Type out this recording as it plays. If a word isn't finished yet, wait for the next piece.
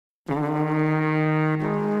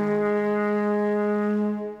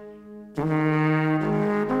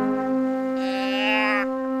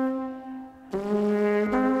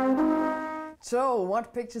cool.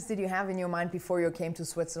 What pictures did you have in your mind before you came to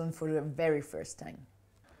Switzerland for the very first time?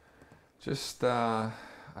 Just, I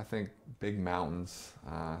think big mountains,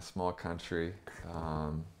 small country,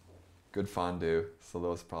 good fondue.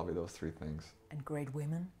 So probably those three things. And great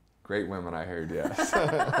women? Great women, I heard, yes.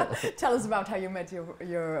 Tell us about how you met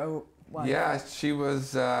your wife. Yeah, she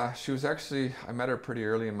was actually, I met her pretty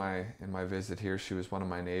early in my visit here. She was one of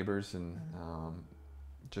my neighbors, and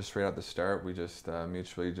just right at the start, we just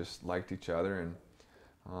mutually just liked each other,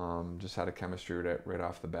 and just had a chemistry right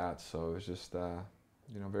off the bat. So it was just,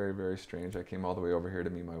 you know, very, very strange. I came all the way over here to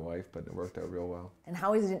meet my wife, but it worked out real well. And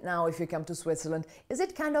how is it now if you come to Switzerland? Is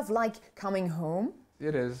it kind of like coming home?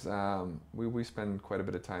 It is. We spend quite a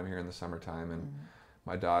bit of time here in the summertime, and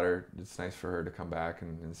my daughter, it's nice for her to come back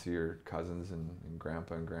and see her cousins and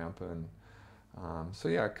grandpa and grandpa. And so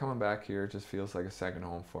yeah, coming back here just feels like a second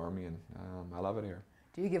home for me, and I love it here.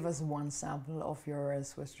 Do you give us one sample of your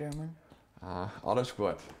Swiss German? Alles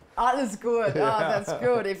gut. Alles gut. Yeah. Oh, that's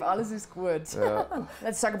good. If alles is gut. Yeah.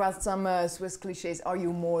 Let's talk about some Swiss cliches. Are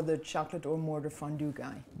you more the chocolate or more the fondue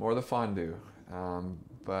guy? More the fondue.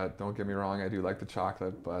 But don't get me wrong, I do like the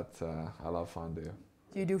chocolate, but I love fondue.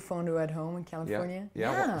 Do you do fondue at home in California?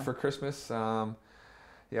 Yeah. Well, for Christmas,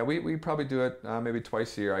 yeah, we probably do it maybe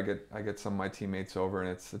twice a year. I get some of my teammates over, and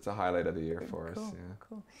it's a highlight of the year for us. Yeah.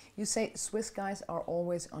 Cool. You say Swiss guys are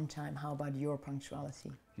always on time. How about your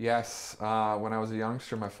punctuality? Yes. When I was a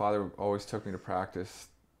youngster, my father always took me to practice,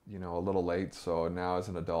 you know, a little late. So now as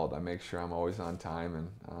an adult, I make sure I'm always on time.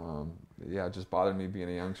 And yeah, it just bothered me being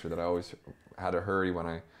a youngster that I always had to hurry when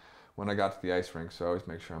I got to the ice rink. So I always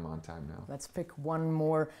make sure I'm on time now. Let's pick one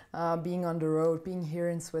more. Being on the road, being here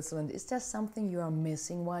in Switzerland, is there something you are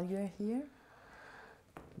missing while you're here?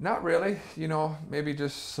 Not really. You know, maybe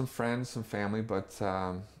just some friends, some family. But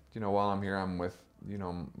you know, while I'm here, I'm with, you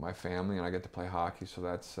know, my family, and I get to play hockey. So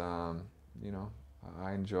that's, you know,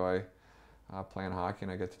 I enjoy playing hockey,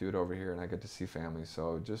 and I get to do it over here, and I get to see family.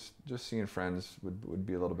 So just seeing friends would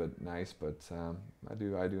be a little bit nice, but I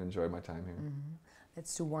do enjoy my time here. Mm-hmm.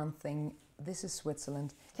 Let's do one thing. This is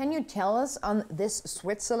Switzerland. Can you tell us on this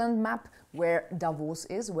Switzerland map where Davos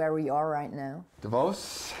is, where we are right now?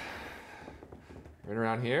 Davos, right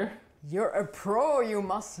around here. You're a pro, you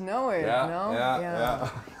must know it, yeah, no? Yeah.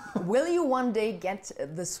 Will you one day get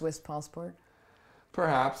the Swiss passport?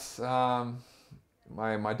 Perhaps.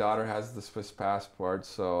 My daughter has the Swiss passport,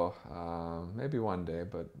 so maybe one day,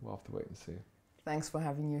 but we'll have to wait and see. Thanks for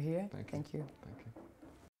having you here. Thank you. Thank you.